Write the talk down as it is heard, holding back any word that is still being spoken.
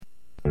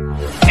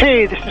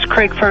Hey, this is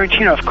Craig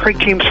Ferrantino of Craig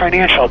James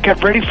Financial.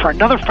 Get ready for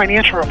another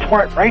financial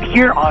report right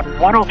here on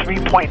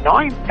 103.9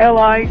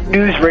 LI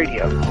News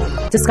Radio.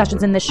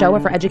 Discussions in this show are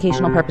for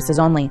educational purposes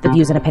only. The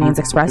views and opinions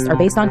expressed are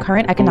based on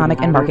current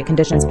economic and market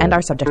conditions and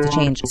are subject to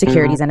change.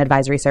 Securities and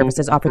advisory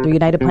services offered through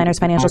United Planners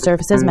Financial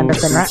Services, member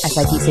FINRA,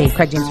 SIPC.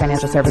 Craig James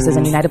Financial Services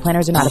and United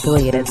Planners are not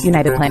affiliated.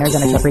 United Planners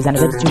and its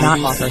representatives do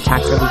not offer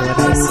tax or legal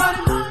advice.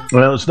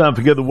 Well, let's not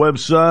forget the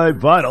website,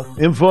 Vital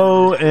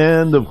Info,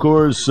 and, of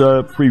course,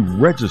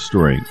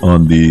 pre-registering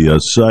on the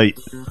site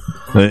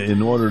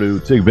in order to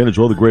take advantage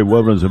of all the great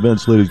webinars,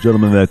 events, ladies and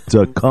gentlemen, that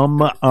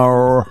come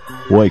our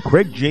way.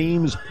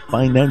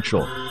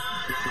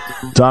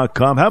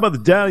 CraigJamesFinancial.com. How about the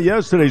Dow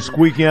yesterday,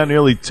 squeaking out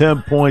nearly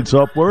 10 points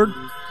upward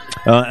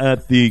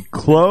at the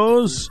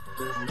close?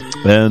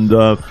 And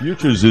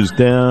futures is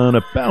down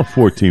about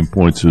 14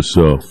 points or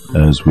so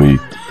as we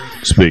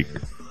speak.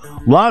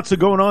 Lots of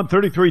going on.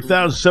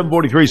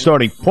 33,743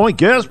 starting point.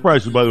 Gas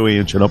prices, by the way,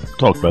 inching up. We'll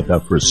talk about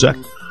that for a sec.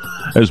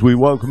 As we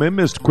welcome in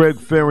Mr. Craig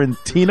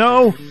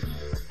Ferrantino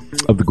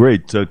of the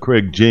great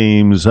Craig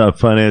James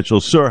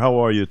Financial. Sir, how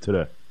are you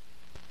today?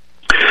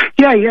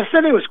 Yeah,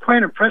 yesterday was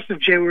quite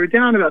impressive, Jay. We were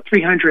down about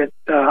 300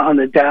 on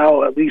the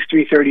Dow, at least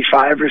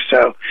 335 or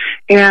so.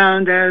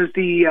 And as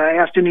the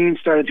afternoon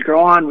started to go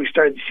on, we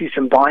started to see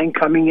some buying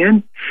coming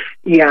in.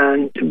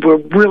 And it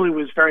really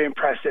was very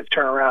impressive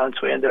turnaround.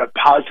 So we ended up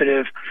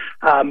positive.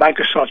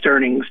 Microsoft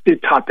earnings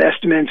did top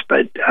estimates,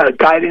 but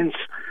guidance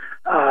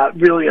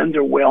really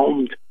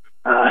underwhelmed.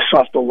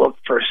 Soft look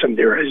for some of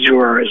their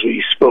Azure as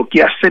we spoke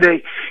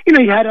yesterday. You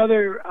know, you had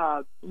other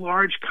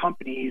large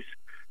companies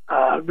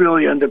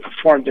really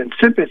underperformed in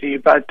sympathy,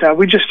 but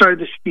we just started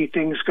to see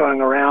things going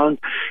around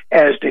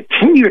as the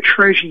 10-year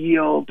Treasury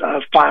yield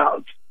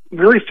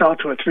really fell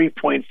to a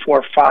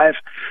 3.45.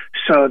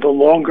 So the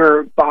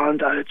longer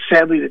bond,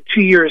 sadly, the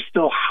 2-year is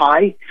still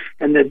high,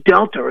 and the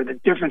delta, or the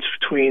difference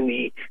between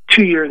the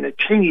 2-year and the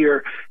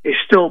 10-year, is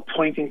still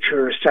pointing to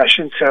a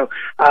recession. So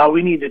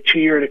we need the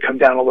 2-year to come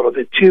down a little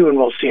bit too, and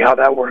we'll see how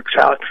that works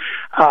out.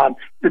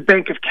 The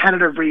Bank of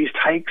Canada raised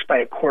hikes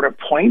by 1/4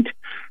 point,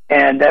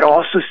 and that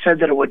also said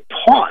that it would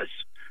pause.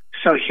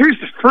 So here's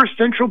the first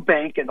central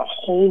bank in the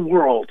whole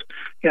world,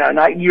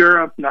 not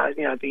Europe, not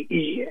not the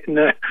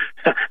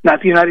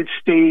United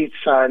States,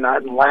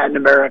 not in Latin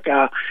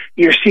America.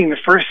 You're seeing the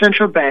first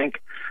central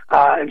bank,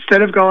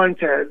 instead of going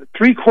to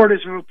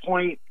 3/4 of a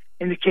point,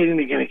 indicating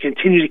they're going to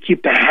continue to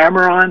keep the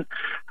hammer on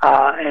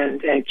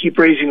and keep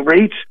raising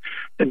rates.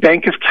 The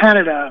Bank of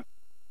Canada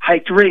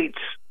hiked rates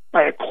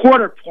by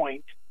 1/4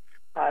 point.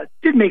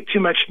 Didn't make too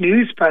much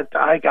news, but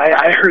I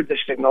heard the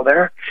signal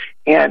there,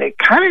 and it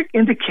kind of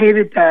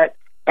indicated that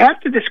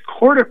after this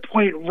 1/4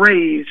 point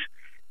raise,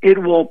 it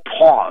will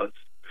pause,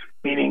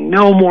 meaning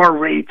no more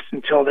rates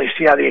until they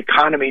see how the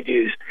economy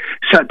does.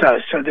 So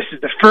this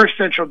is the first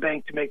central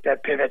bank to make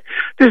that pivot.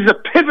 This is a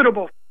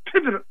pivotal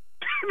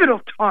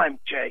time,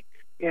 Jay,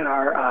 in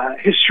our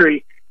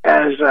history,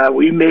 as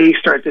we may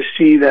start to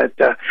see that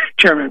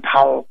Chairman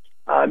Powell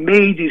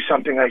may do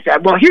something like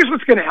that. Well, here's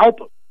what's going to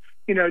help him.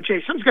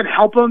 Jay, something's going to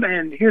help them,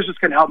 and here's what's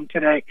going to help them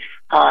today.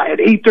 At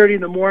 8:30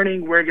 in the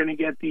morning, we're going to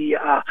get the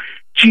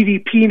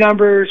GDP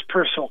numbers,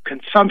 personal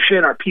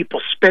consumption, our people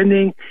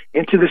spending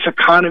into this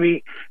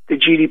economy, the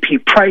GDP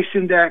price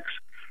index,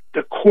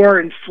 the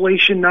core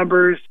inflation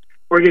numbers.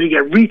 We're going to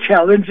get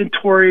retail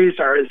inventories.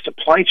 Are the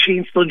supply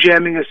chain still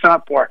jamming us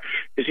up, or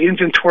is the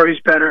inventories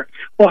better?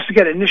 We'll also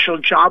get initial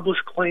jobless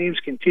claims,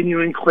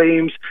 continuing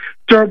claims,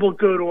 durable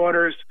good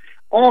orders.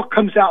 All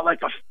comes out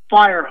like a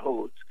fire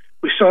hose.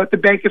 We saw what the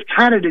Bank of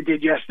Canada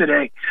did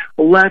yesterday.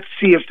 Let's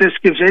see if this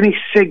gives any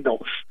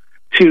signals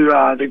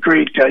to the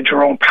great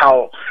Jerome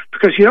Powell,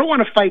 because you don't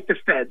want to fight the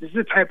Fed. This is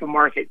the type of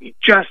market you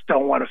just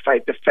don't want to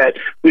fight the Fed.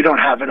 We don't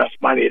have enough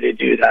money to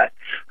do that.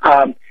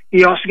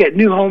 You also get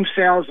new home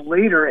sales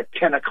later at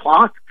 10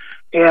 o'clock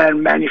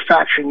and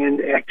manufacturing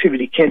and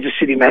activity, Kansas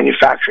City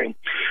manufacturing.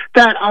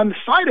 That on the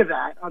side of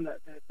that, on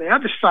the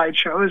other side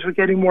show is we're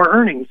getting more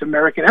earnings.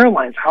 American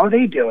Airlines, how are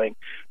they doing?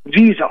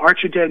 Visa,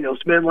 Archer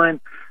Daniels Midland,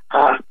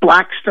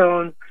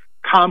 Blackstone,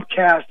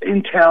 Comcast,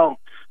 Intel,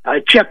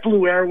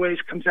 JetBlue Airways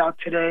comes out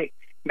today.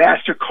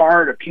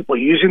 MasterCard, are people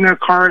using their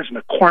cards?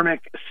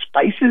 McCormick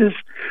Spices,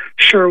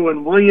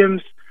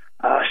 Sherwin-Williams,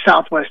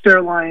 Southwest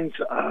Airlines.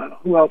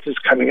 Who else is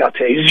coming out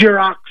today?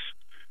 Xerox,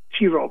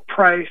 T. Rowe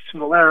Price,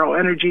 Valero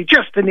Energy,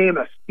 just to name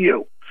a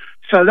few.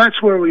 So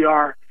that's where we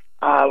are.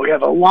 We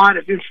have a lot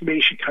of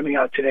information coming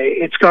out today.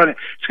 It's going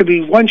to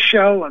be one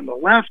show on the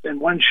left and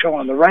one show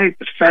on the right.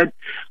 The Fed,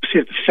 we'll see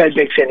if the Fed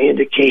makes any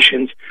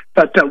indications.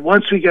 But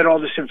once we get all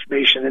this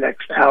information in the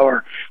next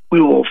hour,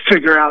 we will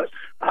figure out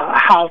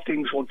how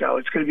things will go.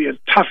 It's going to be a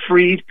tough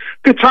read.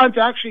 Good time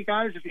to actually,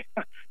 guys, if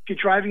you're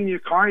driving in your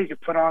car, you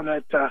could put on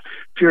that.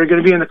 If you're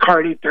going to be in the car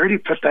at 8:30,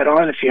 put that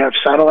on. If you have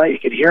satellite, you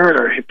could hear it,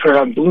 or put it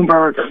on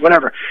Bloomberg or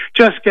whatever.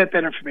 Just get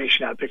that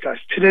information out, because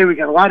today we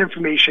got a lot of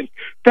information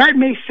that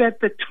may set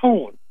the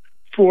tone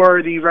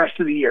for the rest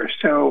of the year.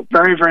 So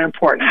very, very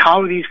important.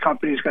 How are these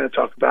companies going to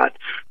talk about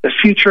the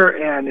future,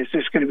 and is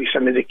this going to be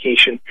some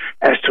indication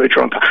as to a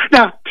drone?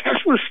 Now,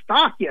 Tesla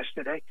stock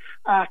yesterday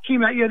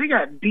came out. They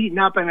got beaten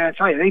up, and I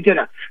tell you,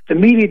 the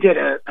media did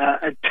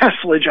a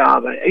Tesla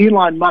job, an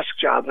Elon Musk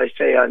job, I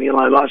say on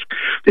Elon Musk.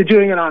 They're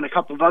doing it on a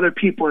couple of other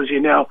people, as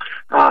you know,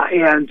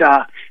 and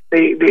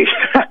they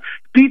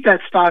beat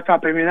that stock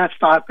up. I mean, that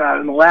stock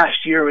in the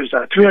last year was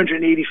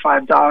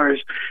 $385,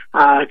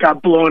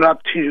 got blown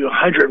up to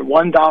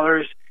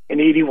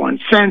 $101.81.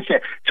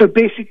 So it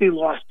basically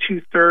lost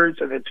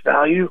 2/3 of its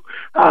value,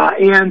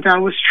 and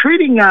was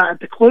trading at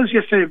the close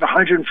yesterday of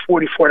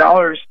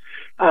 $144.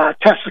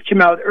 Tesla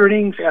came out with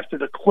earnings after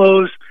the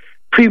close,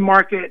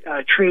 pre-market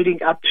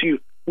trading up to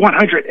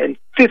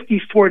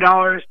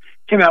 $154.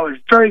 Came out with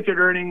very good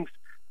earnings.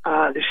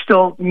 There's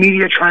still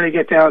media trying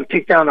to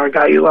take down our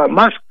guy Elon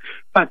Musk,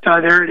 but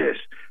there it is.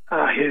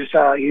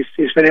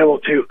 He's been able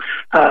to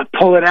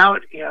pull it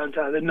out, and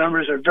the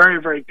numbers are very,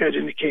 very good,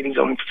 indicating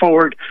going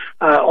forward.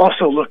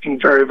 Also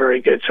looking very, very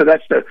good. So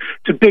that's the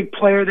big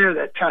player there,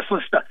 that Tesla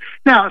stuff.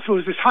 Now, if it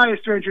was as high as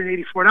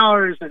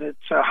 $384 and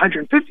it's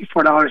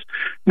 $154,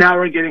 now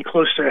we're getting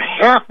close to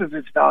half of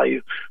its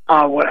value,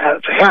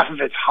 half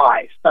of its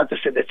highs. Not to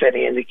say that's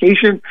any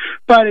indication,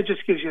 but it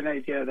just gives you an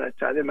idea that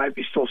there might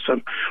be still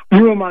some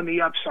room on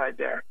the upside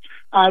there.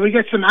 We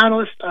get some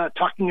analysts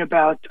talking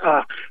about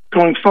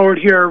going forward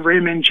here.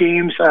 Raymond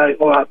James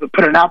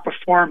put an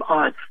outperform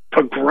on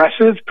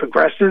Progressive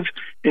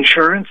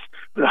Insurance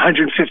with a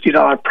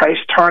 $150 price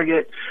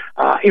target.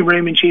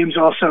 Raymond James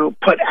also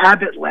put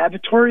Abbott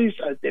Laboratories.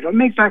 They don't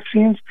make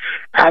vaccines.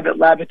 Abbott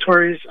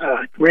Laboratories,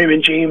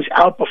 Raymond James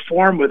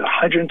outperformed with a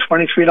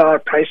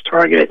 $123 price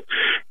target.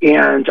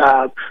 And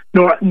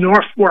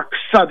Norfolk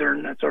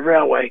Southern, that's a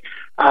railway,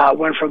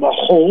 went from a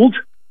hold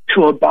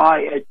to a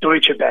buy at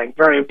Deutsche Bank.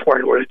 Very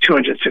important. We're at a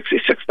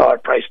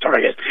 $266 price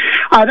target.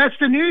 That's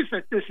the news.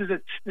 That this is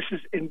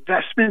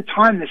investment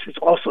time. This is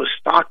also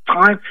stock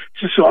time.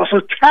 This is also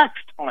tax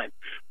time.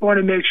 We want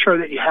to make sure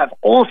that you have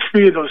all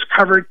three of those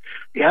covered.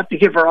 You have to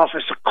give our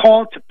office a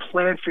call to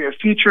plan for your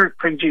future.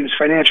 Craig James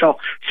Financial,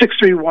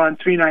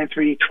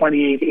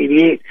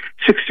 631-393-2888,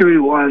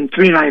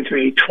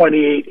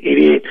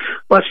 631-393-2888.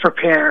 Let's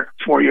prepare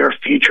for your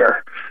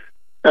future.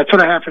 That's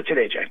what I have for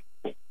today, Jay.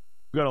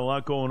 We've got a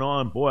lot going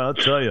on. Boy, I'll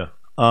tell you.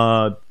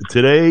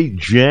 Today,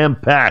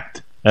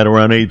 jam-packed at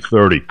around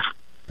 8:30.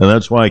 And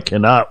that's why I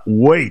cannot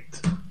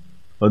wait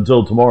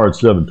until tomorrow at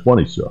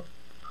 7:20, so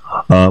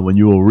when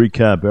you will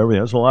recap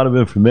everything. That's a lot of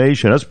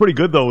information. That's pretty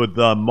good, though, with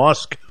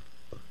Musk,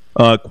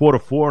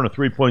 Q4 and a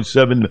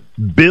 $3.7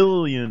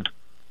 billion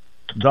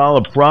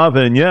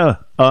profit. And, yeah,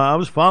 I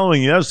was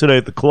following yesterday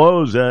at the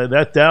close.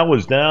 That Dow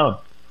was down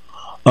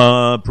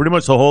pretty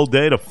much the whole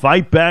day to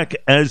fight back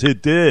as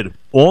it did.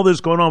 All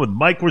this going on with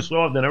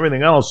Microsoft and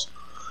everything else,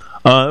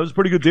 it was a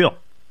pretty good deal.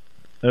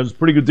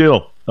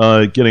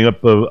 Getting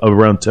up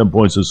around 10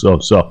 points or so.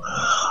 So,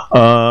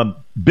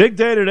 big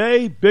day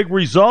today, big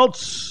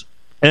results,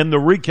 and the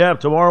recap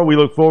tomorrow. We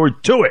look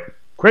forward to it.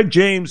 Craig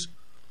James,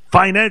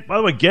 finance. By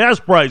the way, gas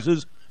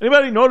prices.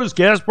 Anybody notice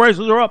gas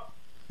prices are up?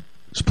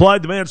 Supply,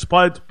 demand.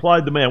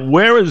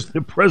 Where is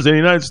the President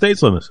of the United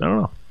States on this? I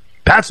don't know.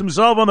 Pats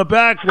himself on the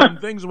back when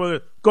things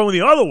were going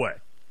the other way.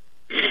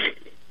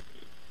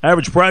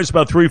 Average price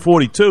about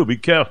 $3.42. Be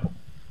careful.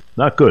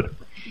 Not good.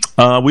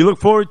 We look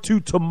forward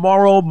to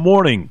tomorrow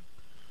morning,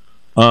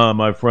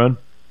 my friend.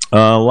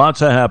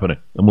 Lots of happening,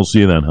 and we'll see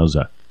you then. How's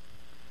that?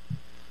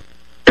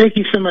 Thank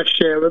you so much,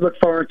 Jay. We look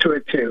forward to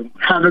it, too.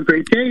 Have a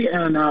great day,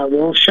 and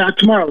we'll chat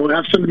tomorrow. We'll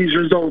have some of these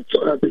results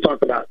to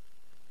talk about.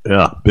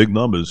 Yeah, big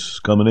numbers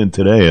coming in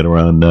today at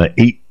around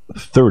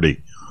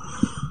 8:30.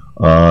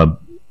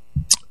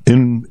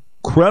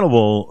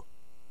 Incredible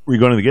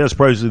regarding the gas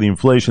prices, the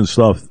inflation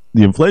stuff.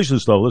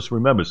 Let's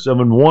remember,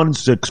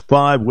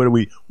 7165. Where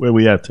are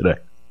we at today?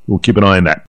 We'll keep an eye on that.